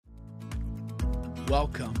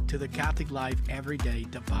Welcome to the Catholic Life Everyday,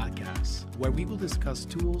 the podcast, where we will discuss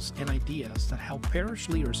tools and ideas that help parish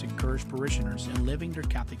leaders encourage parishioners in living their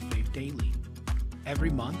Catholic faith daily. Every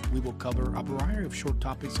month, we will cover a variety of short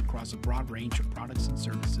topics across a broad range of products and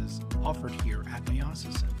services offered here at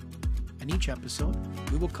Diocesan. In each episode,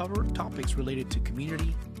 we will cover topics related to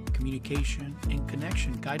community, communication, and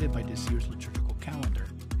connection guided by this year's liturgical calendar.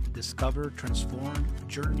 Discover, transform,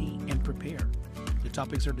 journey, and prepare. The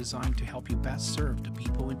topics are designed to help you best serve the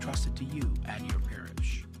people entrusted to you at your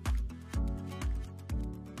parish.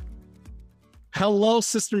 Hello,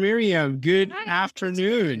 Sister Miriam. Good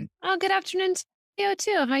afternoon. Oh, good afternoon to you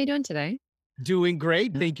too. How are you doing today? Doing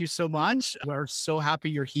great. Thank you so much. We're so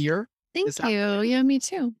happy you're here. Thank you. Yeah, me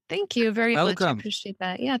too. Thank you very much. I Welcome. appreciate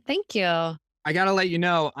that. Yeah, thank you. I got to let you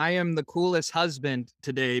know, I am the coolest husband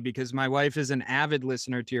today because my wife is an avid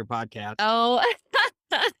listener to your podcast. Oh,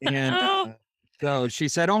 And so she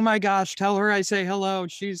said, "Oh my gosh, tell her I say hello.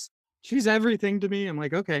 She's everything to me." I'm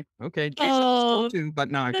like, okay. Jesus Oh, too, but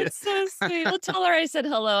no, I that's so sweet. Well, tell her I said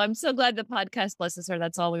hello. I'm so glad the podcast blesses her.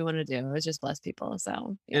 That's all we want to do is just bless people.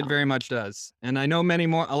 So it very much does. And I know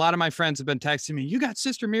a lot of my friends have been texting me, "You got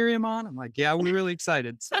Sister Miriam on?" I'm like, yeah, we're really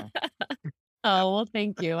excited. So Oh, well,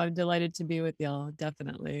 thank you. I'm delighted to be with y'all.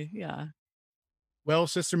 Definitely. Yeah. Well,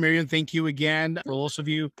 Sister Miriam, thank you again. For those of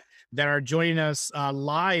you that are joining us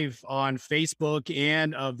live on Facebook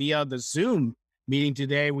and via the Zoom meeting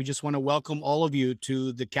today, we just want to welcome all of you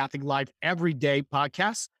to the Catholic Life Everyday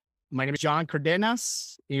podcast. My name is John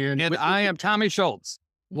Cardenas. and I am Tommy Schultz.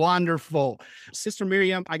 Wonderful. Sister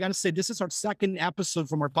Miriam, I got to say, this is our second episode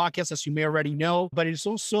from our podcast, as you may already know, but it's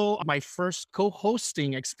also my first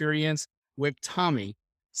co-hosting experience with Tommy.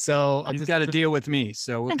 So You've got to deal with me.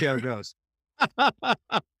 So we'll see how it goes.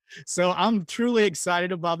 So I'm truly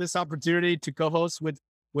excited about this opportunity to co-host with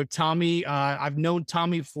Tommy. I've known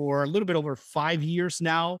Tommy for a little bit over 5 years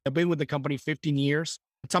now. I've been with the company 15 years.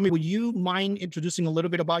 Tommy, would you mind introducing a little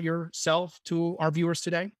bit about yourself to our viewers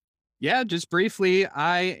today? Yeah, just briefly,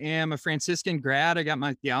 I am a Franciscan grad. I got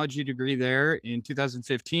my theology degree there in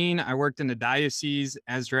 2015. I worked in the diocese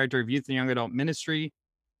as director of youth and young adult ministry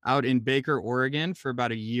out in Baker, Oregon for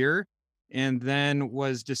about a year, and then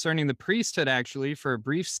was discerning the priesthood actually for a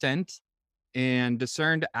brief stint, and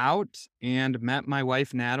discerned out and met my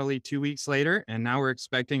wife, Natalie, 2 weeks later. And now we're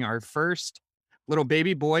expecting our first little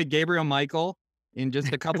baby boy, Gabriel Michael, in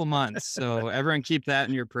just a couple months. So everyone keep that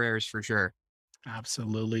in your prayers for sure.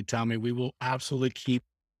 Absolutely, Tommy. We will absolutely keep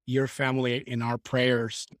your family in our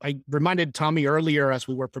prayers. I reminded Tommy earlier as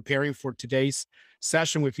we were preparing for today's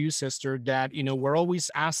session with you, sister, that, we're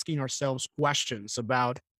always asking ourselves questions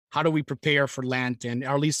about how do we prepare for Lenten,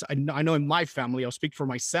 or at least I know in my family, I'll speak for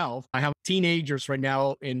myself. I have teenagers right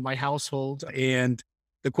now in my household. And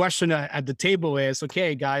the question at the table is,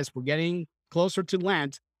 okay, guys, we're getting closer to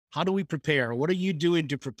Lent. How do we prepare? What are you doing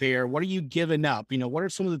to prepare? What are you giving up? What are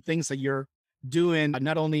some of the things that you're doing,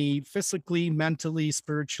 not only physically, mentally,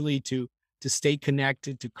 spiritually, to stay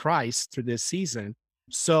connected to Christ through this season?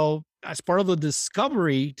 So as part of the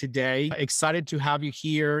discovery today, excited to have you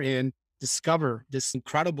here and discover this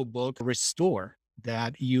incredible book, Restore,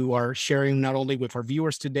 that you are sharing not only with our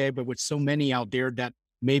viewers today, but with so many out there that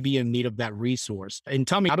may be in need of that resource. And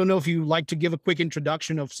Tommy, I don't know if you'd like to give a quick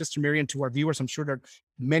introduction of Sister Miriam to our viewers. I'm sure that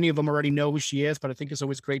many of them already know who she is, but I think it's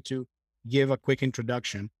always great to give a quick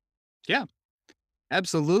introduction. Yeah,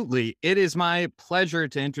 absolutely. It is my pleasure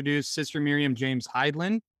to introduce Sister Miriam James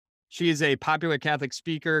Heidland. She is a popular Catholic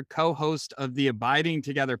speaker, co-host of the Abiding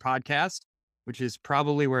Together podcast, which is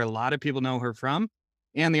probably where a lot of people know her from,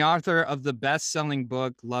 and the author of the best-selling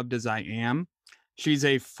book, Loved as I Am. She's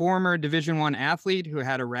a former Division I athlete who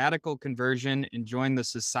had a radical conversion and joined the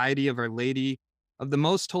Society of Our Lady of the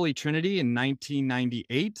Most Holy Trinity in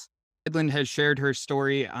 1998. Heidland has shared her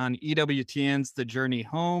story on EWTN's The Journey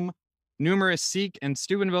Home, numerous Seek and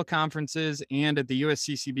Steubenville conferences, and at the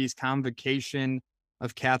USCCB's Convocation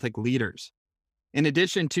of Catholic Leaders. In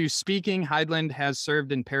addition to speaking, Heidland has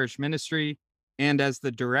served in parish ministry and as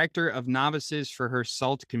the director of novices for her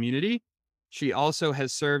SOLT community. She also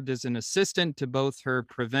has served as an assistant to both her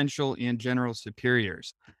provincial and general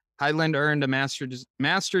superiors. Heidland earned a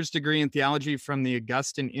master's degree in theology from the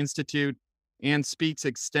Augustine Institute and speaks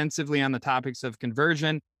extensively on the topics of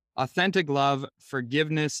conversion, authentic love,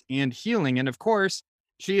 forgiveness, and healing. And of course,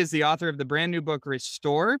 she is the author of the brand new book,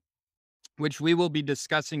 Restore, which we will be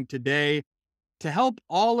discussing today to help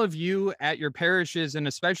all of you at your parishes and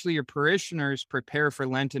especially your parishioners prepare for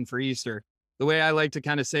Lent and for Easter. The way I like to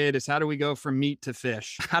kind of say it is, how do we go from meat to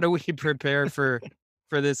fish? How do we prepare for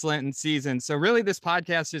this Lenten season? So really, this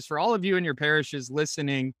podcast is for all of you in your parishes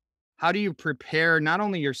listening. How do you prepare not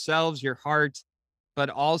only yourselves, your heart, but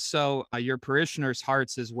also your parishioners'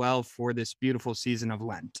 hearts as well for this beautiful season of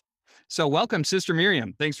Lent. So welcome, Sister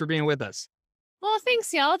Miriam. Thanks for being with us. Well,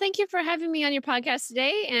 thanks, y'all. Thank you for having me on your podcast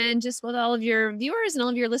today and just with all of your viewers and all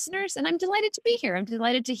of your listeners. And I'm delighted to be here. I'm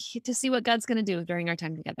delighted to see what God's going to do during our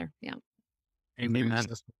time together. Yeah. Amen. Amen.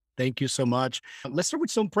 Sister. Thank you so much. Let's start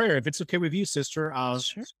with some prayer, if it's okay with you, sister.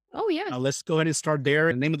 Sure. Oh, yeah. Let's go ahead and start there.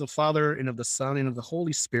 In the name of the Father, and of the Son, and of the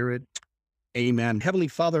Holy Spirit. Amen. Heavenly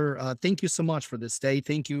Father, thank you so much for this day.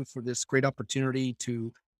 Thank you for this great opportunity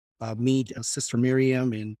to meet Sister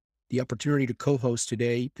Miriam and the opportunity to co-host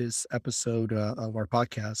today this episode of our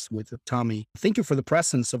podcast with Tommy. Thank you for the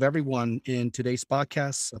presence of everyone in today's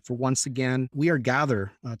podcast. For once again, we are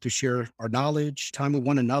gathered to share our knowledge, time with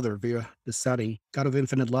one another via the setting. God of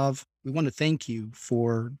infinite love, we want to thank you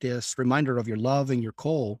for this reminder of your love and your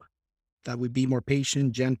call that we be more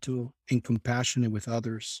patient, gentle, and compassionate with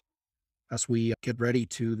others as we get ready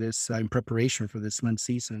to this in preparation for this Lent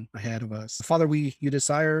season ahead of us. Father, you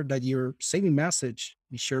desire that your saving message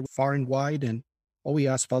be shared far and wide. And all we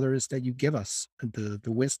ask, Father, is that you give us the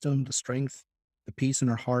wisdom, the strength, the peace in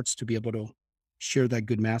our hearts to be able to share that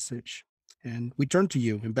good message. And we turn to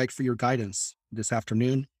you and beg for your guidance this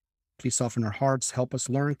afternoon. Please soften our hearts, help us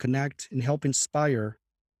learn, connect, and help inspire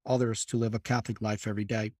others to live a Catholic life every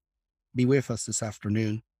day. Be with us this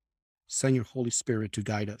afternoon. Send your Holy Spirit to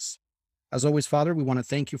guide us. As always, Father, we want to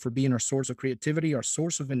thank you for being our source of creativity, our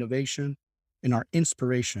source of innovation, and our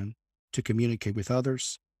inspiration to communicate with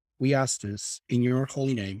others. We ask this in your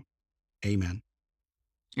holy name. Amen.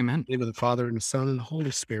 Amen. In the name of the Father, and the Son, and the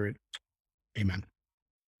Holy Spirit. Amen.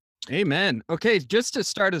 Amen. Okay, just to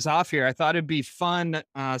start us off here, I thought it'd be fun,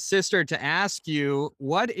 sister, to ask you,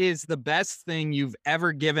 what is the best thing you've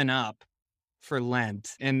ever given up for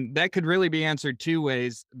Lent? And that could really be answered two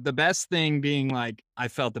ways. The best thing being like, I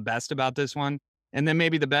felt the best about this one. And then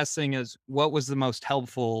maybe the best thing is, what was the most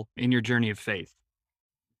helpful in your journey of faith?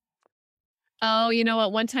 Oh, you know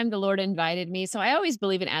what? One time the Lord invited me. So I always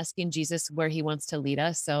believe in asking Jesus where he wants to lead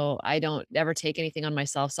us. So I don't ever take anything on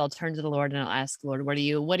myself. So I'll turn to the Lord and I'll ask, Lord, what are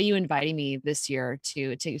you inviting me this year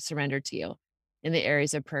to surrender to you in the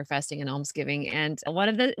areas of prayer, fasting, and almsgiving? And one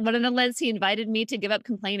of the Lents, he invited me to give up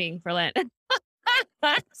complaining for Lent.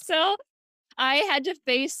 So I had to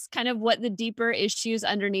face kind of what the deeper issues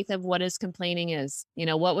underneath of what is complaining is. You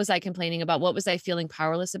know, what was I complaining about? What was I feeling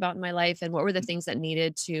powerless about in my life? And what were the things that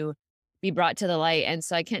needed to be brought to the light? And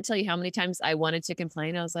so I can't tell you how many times I wanted to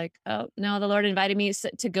complain. I was like, oh no, the Lord invited me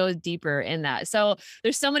to go deeper in that. So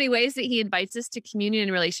there's so many ways that he invites us to communion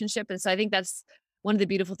and relationship. And so I think that's one of the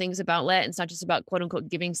beautiful things about Lent. It's not just about quote unquote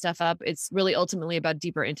giving stuff up. It's really ultimately about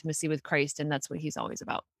deeper intimacy with Christ. And that's what he's always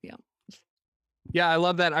about. Yeah. Yeah, I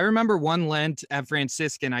love that. I remember one Lent at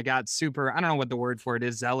Franciscan, I got super, I don't know what the word for it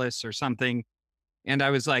is, zealous or something. And I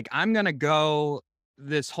was like, I'm going to go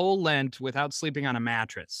this whole Lent without sleeping on a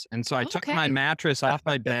mattress. And so I took my mattress off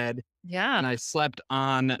my bed Yeah. and I slept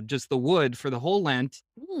on just the wood for the whole Lent.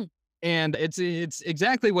 Mm. And it's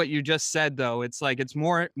exactly what you just said, though. It's like, it's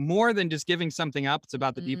more than just giving something up. It's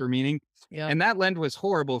about the deeper meaning. Yeah. And that Lent was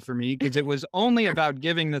horrible for me because it was only about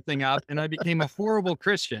giving the thing up. And I became a horrible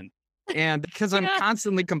Christian. And because I'm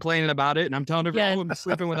constantly complaining about it and I'm telling everyone, oh, I'm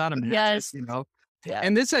sleeping without a mattress, you know? Yeah.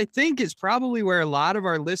 And this, I think, is probably where a lot of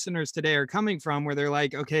our listeners today are coming from, where they're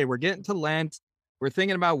like, okay, we're getting to Lent. We're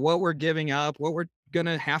thinking about what we're giving up, what we're going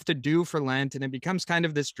to have to do for Lent. And it becomes kind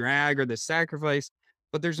of this drag or this sacrifice,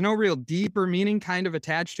 but there's no real deeper meaning kind of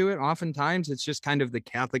attached to it. Oftentimes, it's just kind of the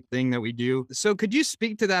Catholic thing that we do. So could you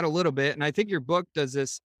speak to that a little bit? And I think your book does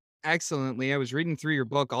this excellently. I was reading through your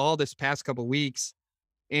book all this past couple of weeks.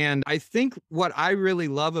 And I think what I really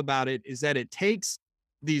love about it is that it takes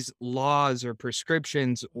these laws or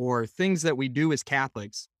prescriptions or things that we do as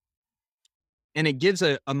Catholics, and it gives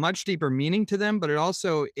a much deeper meaning to them, but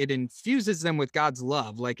it infuses them with God's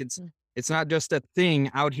love. Like it's not just a thing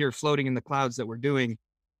out here floating in the clouds that we're doing,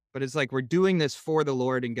 but it's like we're doing this for the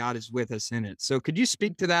Lord and God is with us in it. So could you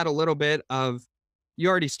speak to that a little bit of, you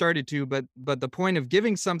already started to, but the point of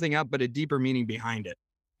giving something up, but a deeper meaning behind it?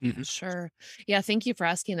 Sure. Yeah. Thank you for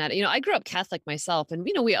asking that. You know, I grew up Catholic myself, and,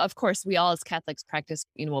 you know, we all as Catholics practice,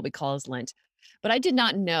 you know, what we call as Lent. But I did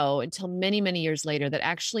not know until many, many years later that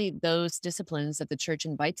actually those disciplines that the church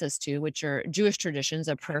invites us to, which are Jewish traditions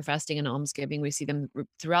of prayer, fasting, and almsgiving, we see them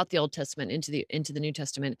throughout the Old Testament into the New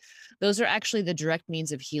Testament. Those are actually the direct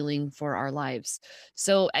means of healing for our lives.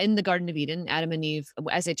 So in the Garden of Eden, Adam and Eve,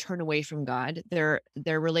 as they turn away from God, their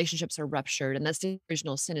relationships are ruptured, and that's the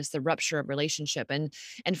original sin, is the rupture of relationship. And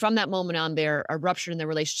from that moment on, they're ruptured in their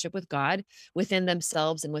relationship with God, within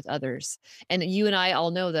themselves, and with others. And you and I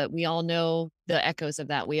all know that we all know the echoes of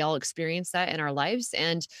that. We all experience that in our lives.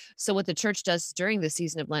 And so what the church does during the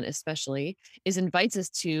season of Lent, especially, is invites us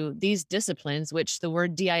to these disciplines, which the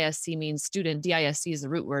word DISC means student. DISC is the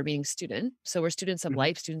root word meaning student. So we're students of Mhm.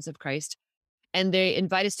 life, students of Christ, and they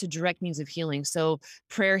invite us to direct means of healing. So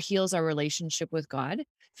prayer heals our relationship with God.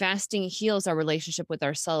 Fasting heals our relationship with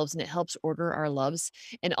ourselves and it helps order our loves.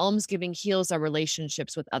 And almsgiving heals our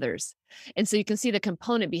relationships with others. And so you can see the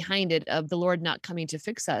component behind it of the Lord not coming to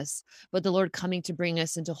fix us, but the Lord coming to bring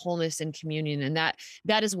us into wholeness and communion. And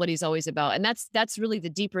that is what he's always about. And that's really the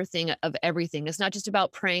deeper thing of everything. It's not just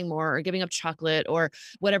about praying more or giving up chocolate or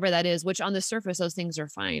whatever that is, which on the surface, those things are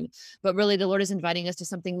fine. But really, the Lord is inviting us to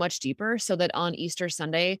something much deeper so that on Easter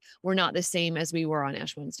Sunday, we're not the same as we were on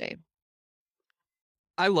Ash Wednesday.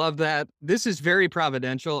 I love that. This is very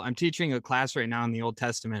providential. I'm teaching a class right now in the Old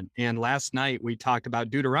Testament. And last night we talked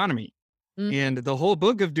about Deuteronomy Mhm, and the whole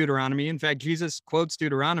book of Deuteronomy. In fact, Jesus quotes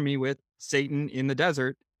Deuteronomy with Satan in the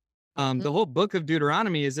desert. mhm, The whole book of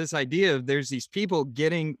Deuteronomy is this idea of there's these people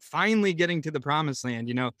finally getting to the promised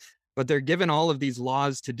land, but they're given all of these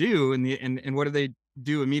laws to do. And what do they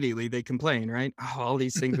do immediately? They complain, right? Oh, all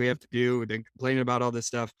these things we have to do. They're complaining about all this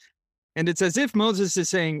stuff. And it's as if Moses is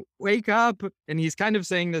saying, wake up. And he's kind of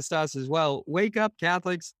saying this to us as well. Wake up,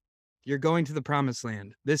 Catholics. You're going to the promised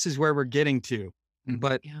land. This is where we're getting to.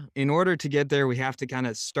 But yeah. in order to get there, we have to kind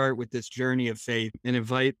of start with this journey of faith and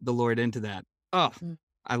invite the Lord into that. Oh, Mm.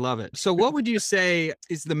 I love it. So, what would you say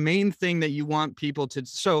is the main thing that you want people to?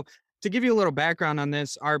 So, to give you a little background on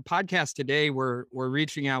this, our podcast today, we're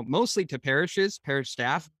reaching out mostly to parishes, parish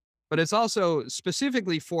staff, but it's also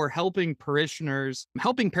specifically for helping parishioners,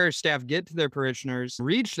 helping parish staff get to their parishioners,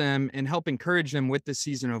 reach them, and help encourage them with the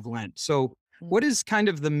season of Lent. So, Mm. what is kind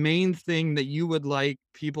of the main thing that you would like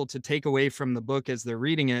people to take away from the book as they're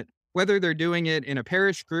reading it, whether they're doing it in a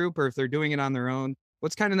parish group or if they're doing it on their own?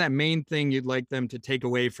 What's kind of that main thing you'd like them to take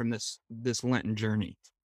away from this Lenten journey?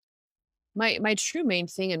 My true main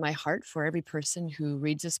thing in my heart for every person who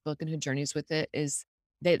reads this book and who journeys with it is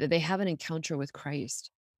they have an encounter with Christ.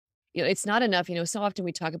 It's not enough, so often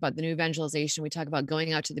we talk about the new evangelization, we talk about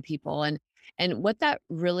going out to the people and what that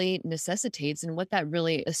really necessitates and what that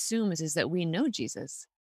really assumes is that we know Jesus.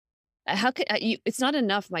 How could it's not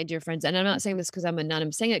enough, my dear friends, and I'm not saying this because I'm a nun.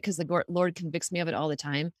 I'm saying it because the Lord convicts me of it all the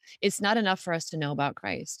time. It's not enough for us to know about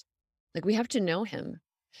Christ. Like we have to know him.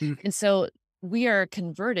 Mm. And so we are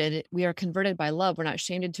converted. We are converted by love. We're not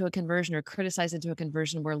shamed into a conversion or criticized into a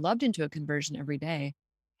conversion. We're loved into a conversion every day.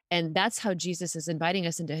 And that's how Jesus is inviting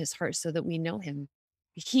us into his heart so that we know him.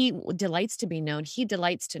 He delights to be known. He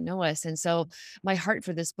delights to know us. And so my heart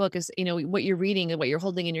for this book is, what you're reading and what you're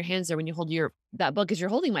holding in your hands there when you hold that book is you're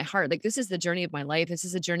holding my heart. Like this is the journey of my life. This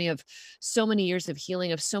is a journey of so many years of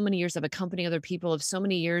healing, of so many years of accompanying other people, of so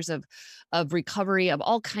many years of recovery, of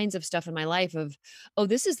all kinds of stuff in my life of, oh,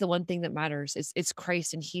 this is the one thing that matters. It's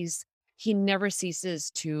Christ. And he never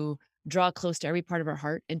ceases to draw close to every part of our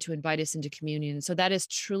heart and to invite us into communion. So that is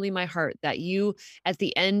truly my heart that you at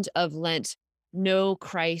the end of Lent know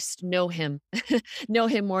Christ, know him, know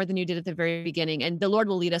him more than you did at the very beginning. And the Lord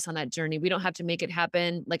will lead us on that journey. We don't have to make it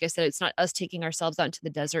happen. Like I said, it's not us taking ourselves out into the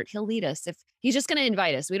desert. He'll lead us. If he's just going to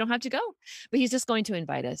invite us, we don't have to go, but he's just going to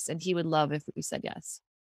invite us. And he would love if we said yes.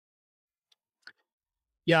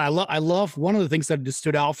 Yeah, I love one of the things that just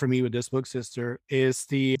stood out for me with this book, sister, is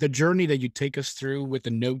the journey that you take us through with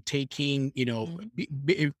the note taking,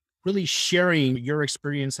 Mhm. really sharing your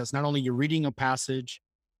experience as not only you're reading a passage,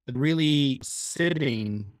 but really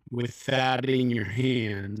sitting with that in your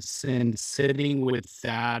hands and sitting with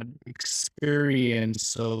that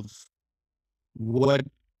experience of what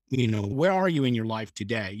where are you in your life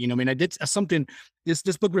today? I mean, I did something. This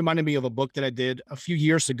book reminded me of a book that I did a few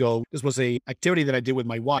years ago. This was a activity that I did with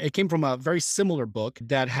my wife. It came from a very similar book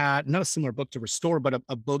that had not a similar book to restore, but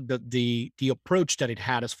a book that the approach that it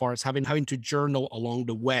had as far as having to journal along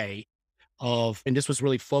the way and this was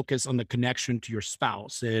really focused on the connection to your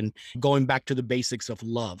spouse and going back to the basics of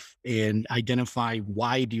love and identify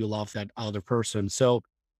why do you love that other person. So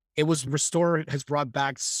it was restored has brought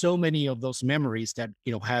back so many of those memories that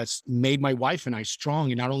has made my wife and I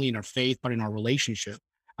strong, and not only in our faith but in our relationship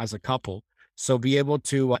as a couple. So be able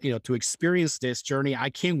to to experience this journey, I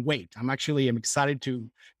can't wait. I'm excited to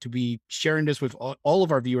be sharing this with all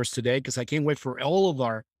of our viewers today, because I can't wait for all of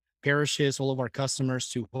our parishes, all of our customers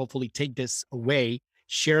to hopefully take this away,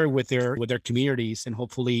 share it with their communities, and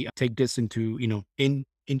hopefully take this into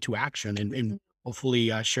into action, and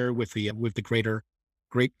hopefully share it with the greater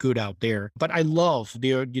great good out there. But I love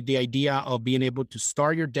the idea of being able to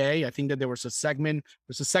start your day. I think that there's a section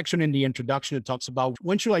in the introduction that talks about,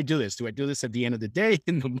 when should I do this? Do I do this at the end of the day,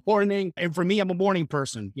 in the morning? And for me, I'm a morning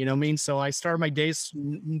person, you know what I mean? So I start my days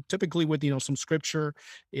typically with, some scripture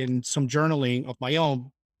and some journaling of my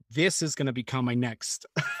own. This is going to become my next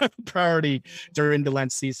priority during the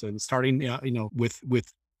Lent season, starting,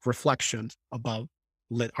 with reflection about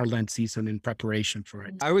our Lent season in preparation for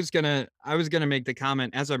it. I was gonna make the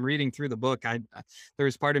comment as I'm reading through the book. There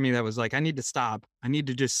was part of me that was like, I need to stop. I need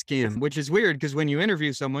to just skim, which is weird because when you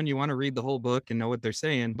interview someone, you want to read the whole book and know what they're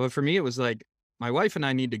saying. But for me, it was like, my wife and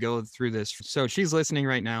I need to go through this. So she's listening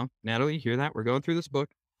right now. Natalie, you hear that? We're going through this book.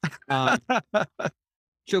 Uh,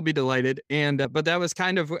 she'll be delighted. And but that was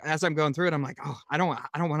kind of, as I'm going through it, I'm like, oh, I don't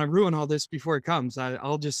want to ruin all this before it comes.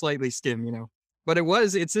 I'll just slightly skim. But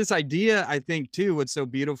it's this idea, I think, too, what's so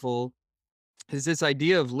beautiful is this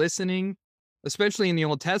idea of listening, especially in the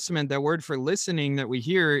Old Testament. That word for listening that we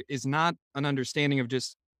hear is not an understanding of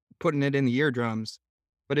just putting it in the eardrums,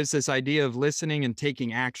 but it's this idea of listening and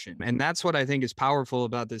taking action. And that's what I think is powerful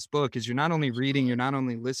about this book, is you're not only reading, you're not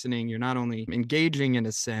only listening, you're not only engaging in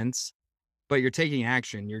a sense, but you're taking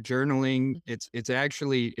action. You're journaling. It's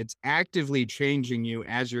actively changing you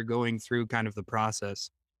as you're going through kind of the process,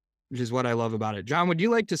 which is what I love about it. John, would you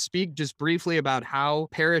like to speak just briefly about how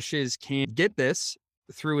parishes can get this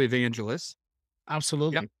through evangelists?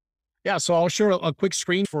 Absolutely. Yep. Yeah, so I'll share a quick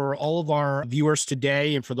screen for all of our viewers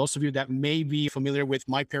today. And for those of you that may be familiar with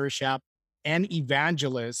My Parish app and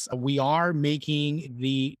evangelists, we are making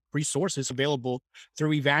the resources available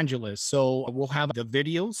through evangelists. So we'll have the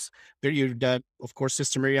video that, of course,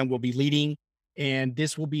 Sister Miriam will be leading. And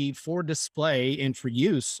this will be for display and for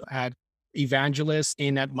use at evangelists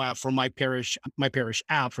and at my parish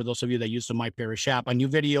app. For those of you that use the My Parish app, a new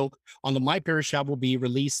video on the My Parish app will be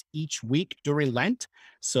released each week during Lent.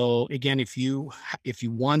 So again, if you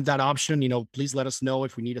want that option, please let us know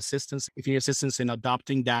if you need assistance in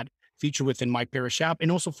adopting that feature within My Parish app. And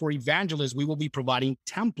also for evangelists, we will be providing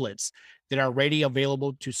templates that are already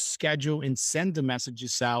available to schedule and send the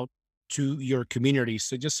messages out to your community.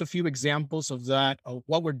 So just a few examples of that, of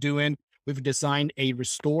what we're doing. We've designed a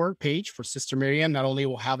restore page for Sister Miriam. Not only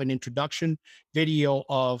will have an introduction video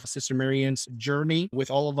of Sister Miriam's journey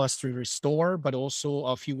with all of us through Restore, but also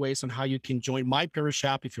a few ways on how you can join My Parish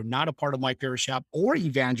app if you're not a part of My Parish app or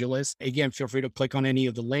evangelist. Again, feel free to click on any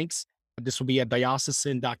of the links. This will be at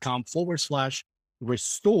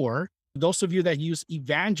diocesan.com/restore. Those of you that use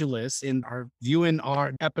evangelists and are viewing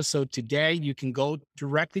our episode today, you can go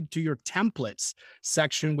directly to your templates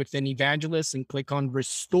section within evangelists and click on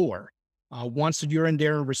Restore. Once you're in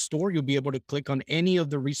there and Restore, you'll be able to click on any of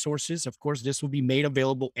the resources. Of course, this will be made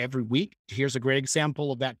available every week. Here's a great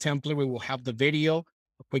example of that template. We will have the video,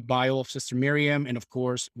 a quick bio of Sister Miriam, and of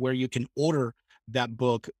course, where you can order that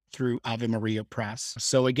book through Ave Maria Press.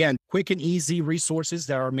 So again, quick and easy resources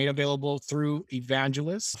that are made available through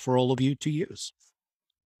evangelists for all of you to use.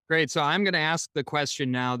 Great. So I'm going to ask the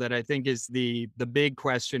question now that I think is the big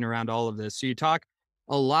question around all of this. So you talk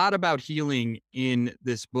a lot about healing in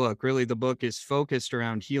this book. Really, the book is focused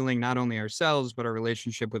around healing not only ourselves, but our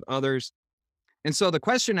relationship with others. And so the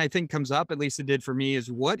question I think comes up, at least it did for me,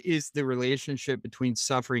 is what is the relationship between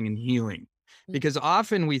suffering and healing? Because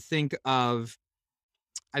often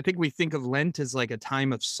I think we think of Lent as like a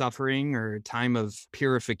time of suffering or a time of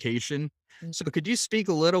purification. So could you speak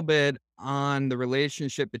a little bit on the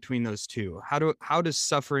relationship between those two? How does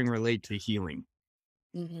suffering relate to healing?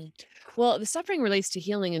 hmm Well, the suffering relates to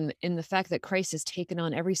healing in the fact that Christ has taken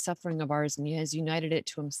on every suffering of ours and he has united it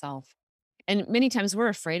to himself. And many times we're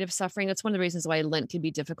afraid of suffering. That's one of the reasons why Lent can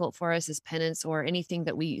be difficult for us as penance, or anything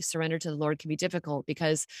that we surrender to the Lord can be difficult,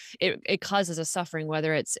 because it causes us suffering,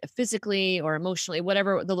 whether it's physically or emotionally,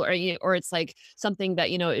 whatever the Lord, or it's like something that,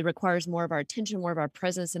 it requires more of our attention, more of our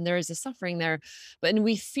presence. And there is a suffering there, and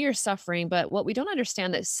we fear suffering. But what we don't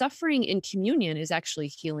understand, that suffering in communion is actually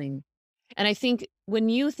healing. And I think when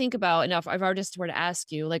you think about, and if I just were to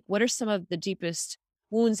ask you, like, what are some of the deepest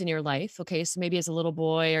wounds in your life? Okay, so maybe as a little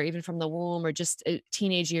boy, or even from the womb, or just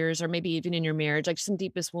teenage years, or maybe even in your marriage, like some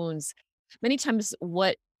deepest wounds. Many times,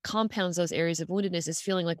 what compounds those areas of woundedness is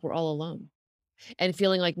feeling like we're all alone, and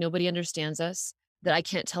feeling like nobody understands us, that I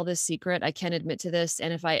can't tell this secret, I can't admit to this.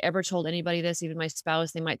 And if I ever told anybody this, even my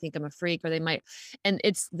spouse, they might think I'm a freak, or they might, and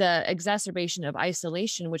it's the exacerbation of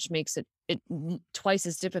isolation, which makes it twice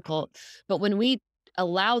as difficult. But when we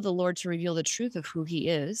allow the Lord to reveal the truth of who he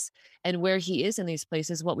is and where he is in these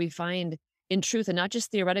places, what we find in truth, and not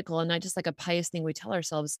just theoretical and not just like a pious thing we tell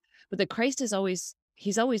ourselves, but that Christ is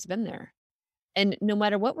he's always been there. And no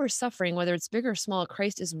matter what we're suffering, whether it's big or small,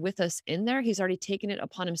 Christ is with us in there. He's already taken it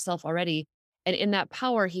upon himself already. And in that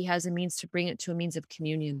power, he has a means to bring it to a means of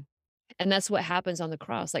communion. And that's what happens on the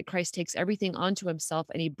cross. Like Christ takes everything onto himself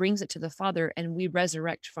and he brings it to the Father and we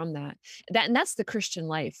resurrect from that. And that's the Christian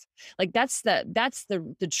life. Like that's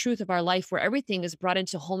the truth of our life where everything is brought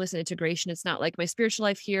into wholeness and integration. It's not like my spiritual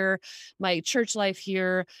life here, my church life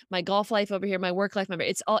here, my golf life over here, my work life,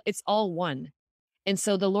 it's all one. And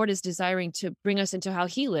so the Lord is desiring to bring us into how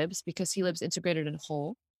he lives because he lives integrated and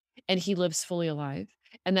whole and he lives fully alive.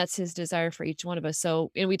 And that's his desire for each one of us.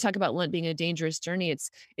 So, and we talk about Lent being a dangerous journey.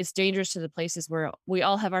 It's dangerous to the places where we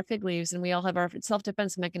all have our fig leaves and we all have our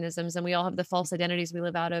self-defense mechanisms and we all have the false identities we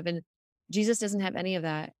live out of. And Jesus doesn't have any of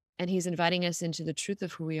that. And he's inviting us into the truth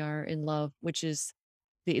of who we are in love, which is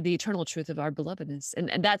the eternal truth of our belovedness.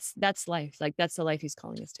 And that's life. Like that's the life he's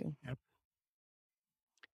calling us to. Yep.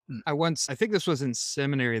 I think this was in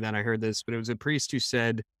seminary that I heard this, but it was a priest who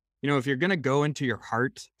said, if you're going to go into your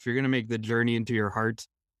heart, if you're going to make the journey into your heart,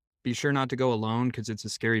 be sure not to go alone because it's a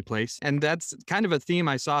scary place. And that's kind of a theme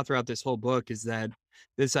I saw throughout this whole book is that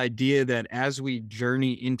this idea that as we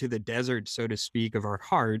journey into the desert, so to speak, of our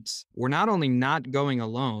hearts, we're not only not going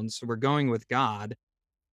alone, so we're going with God,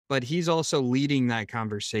 but he's also leading that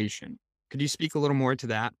conversation. Could you speak a little more to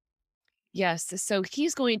that? Yes. So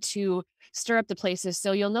he's going to stir up the places.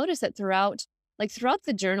 So you'll notice that throughout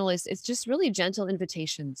the journal it's just really gentle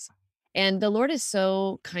invitations. And the Lord is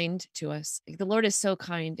so kind to us. Like, the Lord is so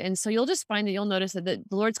kind. And so you'll just find that you'll notice that the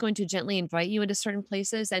Lord's going to gently invite you into certain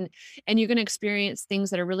places and you're going to experience things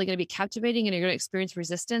that are really going to be captivating and you're going to experience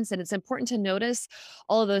resistance. And it's important to notice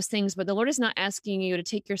all of those things. But the Lord is not asking you to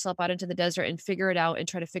take yourself out into the desert and figure it out and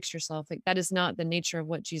try to fix yourself. Like that is not the nature of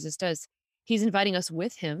what Jesus does. He's inviting us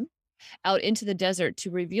with him out into the desert to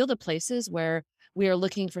reveal the places where we are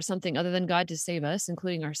looking for something other than God to save us,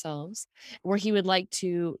 including ourselves, where he would like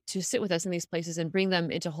to sit with us in these places and bring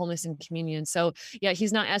them into wholeness and communion. So yeah,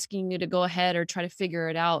 he's not asking you to go ahead or try to figure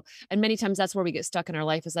it out. And many times that's where we get stuck in our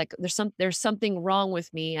life is like, there's something wrong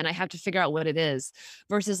with me and I have to figure out what it is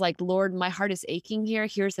versus like, Lord, my heart is aching here.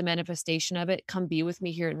 Here's the manifestation of it. Come be with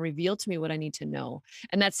me here and reveal to me what I need to know.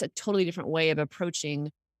 And that's a totally different way of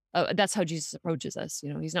approaching that's how Jesus approaches us.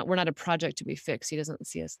 We're not a project to be fixed. He doesn't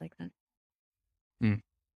see us like that. Mm.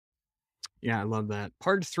 Yeah, I love that.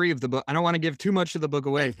 Part 3 of the book. I don't want to give too much of the book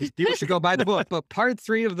away. People should go buy the book. But part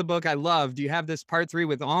 3 of the book I loved. You have this part 3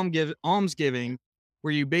 with almsgiving,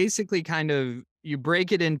 where you basically you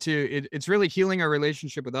break it into it's really healing our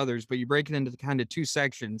relationship with others, but you break it into kind of 2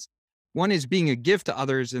 sections. One is being a gift to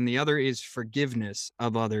others, and the other is forgiveness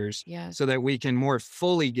of others Yes. so that we can more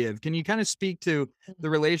fully give. Can you kind of speak to the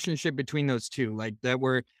relationship between those two? Like that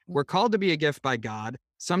we're called to be a gift by God.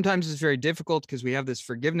 Sometimes it's very difficult because we have this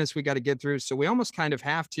forgiveness we got to get through. So we almost kind of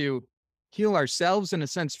have to heal ourselves in a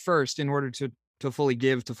sense first in order to fully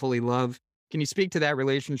give, to fully love. Can you speak to that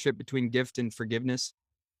relationship between gift and forgiveness?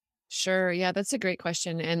 Sure. Yeah, that's a great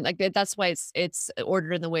question. And like that's why it's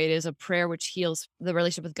ordered in the way it is a prayer which heals the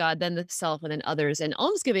relationship with God, then the self, and then others. And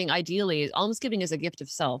almsgiving is a gift of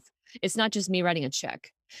self. It's not just me writing a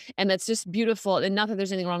check. And that's just beautiful. And not that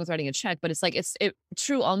there's anything wrong with writing a check, but it's like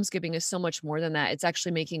true almsgiving is so much more than that. It's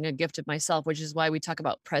actually making a gift of myself, which is why we talk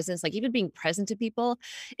about presence. Like even being present to people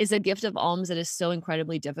is a gift of alms that is so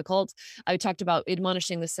incredibly difficult. I talked about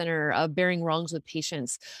admonishing the sinner, bearing wrongs with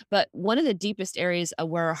patience. But one of the deepest areas of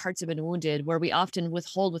where our hearts have been wounded, where we often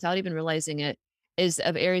withhold without even realizing it, is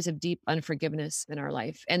of areas of deep unforgiveness in our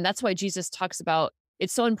life. And that's why Jesus talks about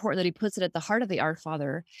it's so important that he puts it at the heart of the Our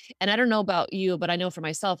Father. And I don't know about you, but I know for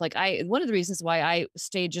myself, like one of the reasons why I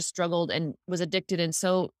just struggled and was addicted and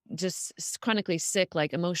so just chronically sick,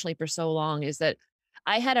 like emotionally for so long is that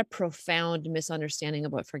I had a profound misunderstanding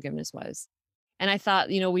of what forgiveness was. And I thought,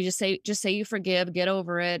 we just say you forgive, get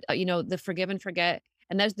over it, the forgive and forget.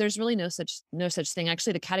 And there's really no such thing.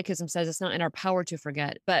 Actually, the catechism says it's not in our power to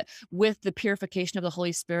forget, but with the purification of the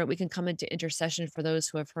Holy Spirit, we can come into intercession for those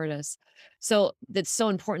who have hurt us. So that's so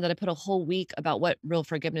important that I put a whole week about what real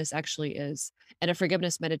forgiveness actually is and a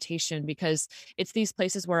forgiveness meditation, because it's these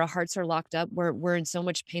places where our hearts are locked up, where we're in so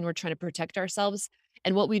much pain, we're trying to protect ourselves.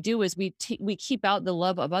 And what we do is we keep out the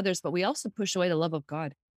love of others, but we also push away the love of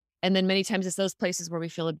God. And then many times it's those places where we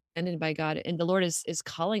feel abandoned by God and the Lord is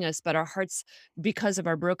calling us, but our hearts, because of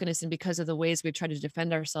our brokenness and because of the ways we've tried to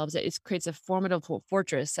defend ourselves, it creates a formidable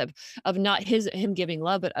fortress of not him giving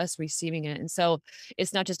love, but us receiving it. And so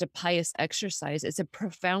it's not just a pious exercise, it's a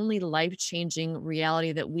profoundly life-changing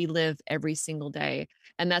reality that we live every single day.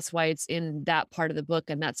 And that's why it's in that part of the book.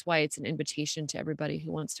 And that's why it's an invitation to everybody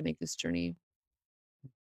who wants to make this journey.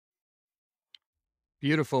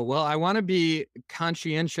 Beautiful. Well, I want to be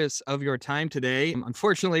conscientious of your time today.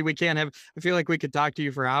 Unfortunately, we can't have, I feel like we could talk to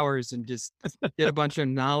you for hours and just get a bunch of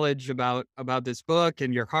knowledge about this book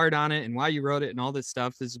and your heart on it and why you wrote it and all this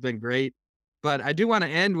stuff. This has been great. But I do want to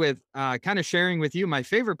end with kind of sharing with you my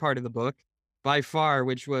favorite part of the book by far,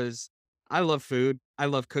 which was I love food. I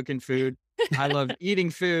love cooking food. I love eating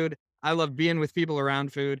food. I love being with people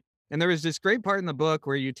around food. And there was this great part in the book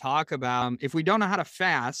where you talk about if we don't know how to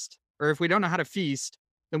fast, or if we don't know how to feast,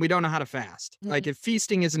 then we don't know how to fast. Like if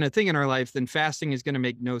feasting isn't a thing in our life, then fasting is going to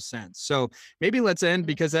make no sense. So maybe let's end,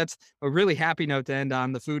 because that's a really happy note to end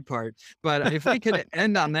on, the food part. But if we could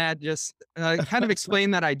end on that, just kind of explain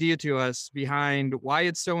that idea to us behind why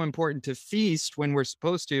it's so important to feast when we're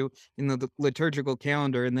supposed to in the liturgical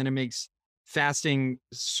calendar. And then it makes fasting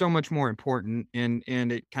so much more important, and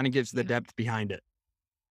it kind of gives the depth behind it.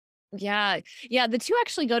 Yeah. Yeah. The two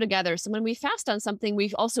actually go together. So when we fast on something,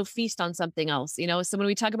 we also feast on something else, you know? So when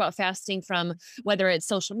we talk about fasting from whether it's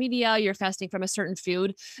social media, you're fasting from a certain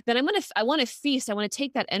food, then I want to feast. I want to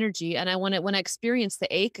take that energy and when I experience the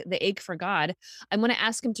ache for God, I want to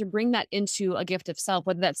ask him to bring that into a gift of self,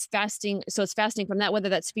 whether that's fasting. So it's fasting from that, whether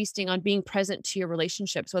that's feasting on being present to your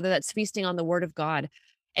relationships, whether that's feasting on the word of God.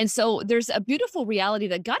 And so there's a beautiful reality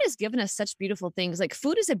that God has given us such beautiful things. Like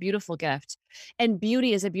food is a beautiful gift, and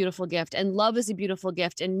beauty is a beautiful gift, and love is a beautiful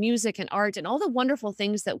gift, and music and art and all the wonderful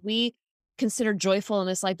things that we consider joyful in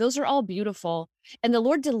this life. Those are all beautiful. And the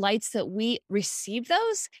Lord delights that we receive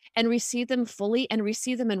those and receive them fully and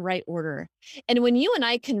receive them in right order. And when you and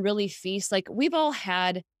I can really feast, like we've all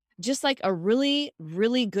had just like a really,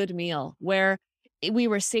 really good meal where we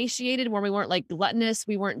were satiated, where we weren't like gluttonous,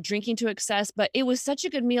 we weren't drinking to excess, but it was such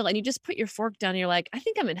a good meal. And you just put your fork down and you're like, I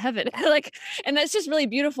think I'm in heaven. Like, and that's just really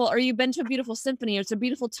beautiful. Or you've been to a beautiful symphony, or it's a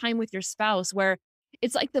beautiful time with your spouse where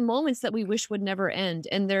it's like the moments that we wish would never end.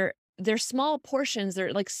 And they're small portions,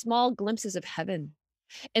 they're like small glimpses of heaven.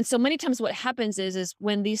 And so many times what happens is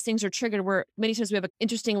when these things are triggered, where many times we have an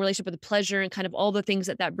interesting relationship with pleasure and kind of all the things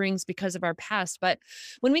that brings because of our past. But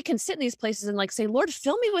when we can sit in these places and like say, Lord,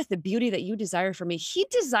 fill me with the beauty that you desire for me. He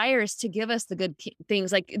desires to give us the good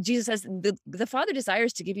things. Like Jesus says, the Father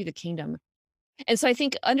desires to give you the kingdom. And so I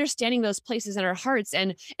think understanding those places in our hearts,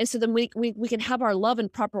 and so then we can have our love in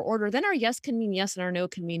proper order. Then our yes can mean yes and our no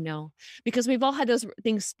can mean no, because we've all had those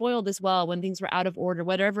things spoiled as well when things were out of order,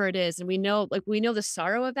 whatever it is, and we know the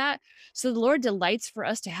sorrow of that. So the Lord delights for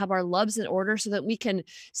us to have our loves in order so that we can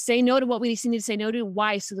say no to what we need to say no to.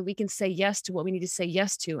 Why? So that we can say yes to what we need to say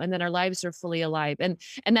yes to, and then our lives are fully alive. And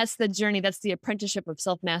that's the journey. That's the apprenticeship of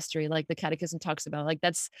self mastery, like the Catechism talks about. Like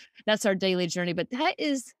that's our daily journey. But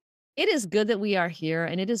it is good that we are here,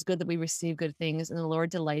 and it is good that we receive good things, and the Lord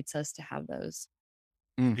delights us to have those.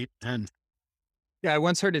 Amen. Yeah, I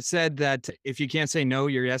once heard it said that if you can't say no,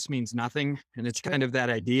 your yes means nothing. And it's kind of that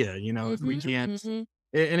idea, if we can't, and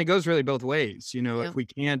it goes really both ways. Yeah. If we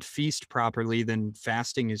can't feast properly, then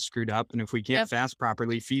fasting is screwed up. And if we can't Yep. fast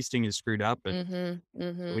properly, feasting is screwed up. And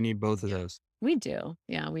we need both of those. We do.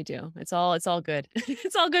 Yeah, we do. It's all good.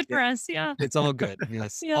 It's all good Yeah, for us. Yeah. it's all good.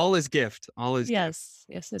 Yes. Yep. All is gift. All is gift. Yes.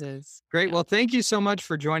 Yes, it is. Great. Yeah. Well, thank you so much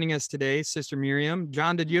for joining us today, Sister Miriam.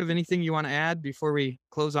 John, did you have anything you want to add before we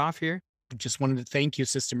close off here? Just wanted to thank you,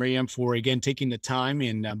 Sister Miriam, for again taking the time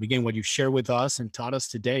and again what you've shared with us and taught us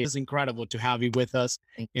today. It's incredible to have you with us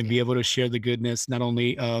Thank and you. be able to share the goodness not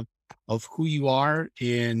only of who you are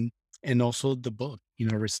and also the book,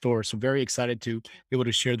 Restore. So very excited to be able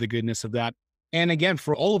to share the goodness of that. And again,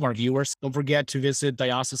 for all of our viewers, don't forget to visit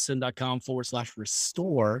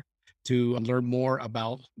diocesan.com/restore to learn more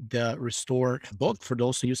about the Restore book. For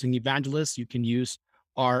those using Evangelists, you can use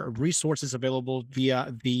our resources available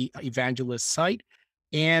via the Evangelist site.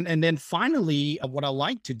 And then finally, what I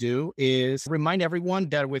like to do is remind everyone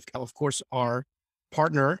that with, of course, our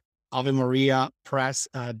partner,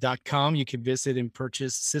 AveMariaPress.com, you can visit and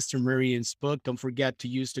purchase Sister Miriam's book. Don't forget to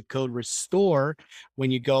use the code RESTORE when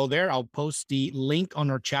you go there. I'll post the link on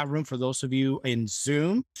our chat room for those of you in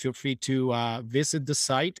Zoom. Feel free to visit the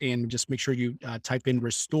site and just make sure you type in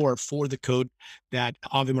RESTORE for the code that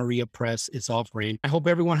Ave Maria Press is offering. I hope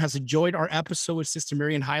everyone has enjoyed our episode with Sister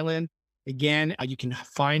Miriam Heidland. Again, you can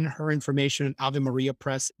find her information at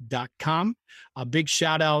AveMariaPress.com. A big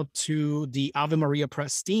shout out to the Ave Maria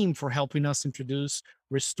Press team for helping us introduce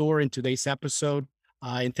Restore in today's episode.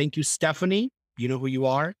 And thank you, Stephanie. You know who you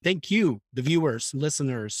are. Thank you, the viewers,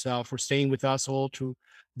 listeners, for staying with us all through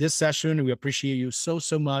this session. We appreciate you so,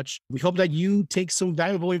 so much. We hope that you take some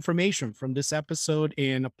valuable information from this episode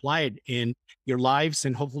and apply it in your lives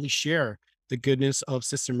and hopefully share the goodness of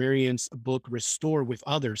Sister Miriam's book, Restore, with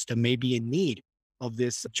others that may be in need of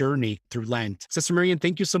this journey through Lent. Sister Miriam,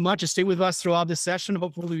 thank you so much. Stay with us throughout this session.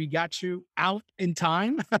 Hopefully we got you out in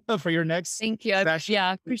time for your next Thank you. session.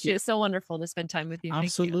 Yeah, appreciate it. It's so wonderful to spend time with you. Thank you.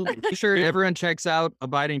 Absolutely. Make sure everyone checks out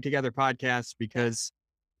Abiding Together podcast because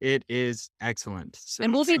it is excellent. So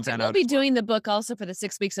And we'll check that out be as well. doing the book also for the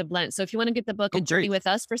 6 weeks of Lent. So if you want to get the book and journey great. with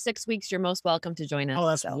us for 6 weeks, you're most welcome to join us. Oh,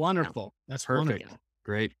 that's So, wonderful. That's Perfect. wonderful.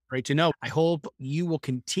 Great. Great to know. I hope you will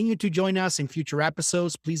continue to join us in future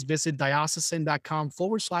episodes. Please visit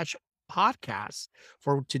diocesan.com/podcast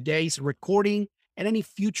for today's recording and any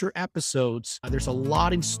future episodes. There's a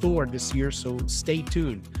lot in store this year, so stay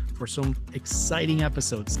tuned for some exciting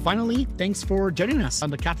episodes. Finally, thanks for joining us on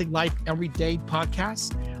the Catholic Life Everyday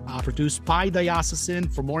podcast, produced by Diocesan.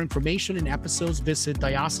 For more information and episodes, visit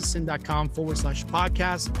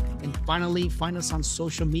diocesan.com/podcast. And finally, find us on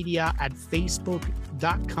social media at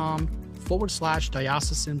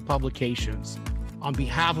facebook.com/diocesan publications. On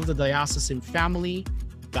behalf of the Diocesan family,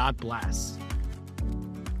 God bless.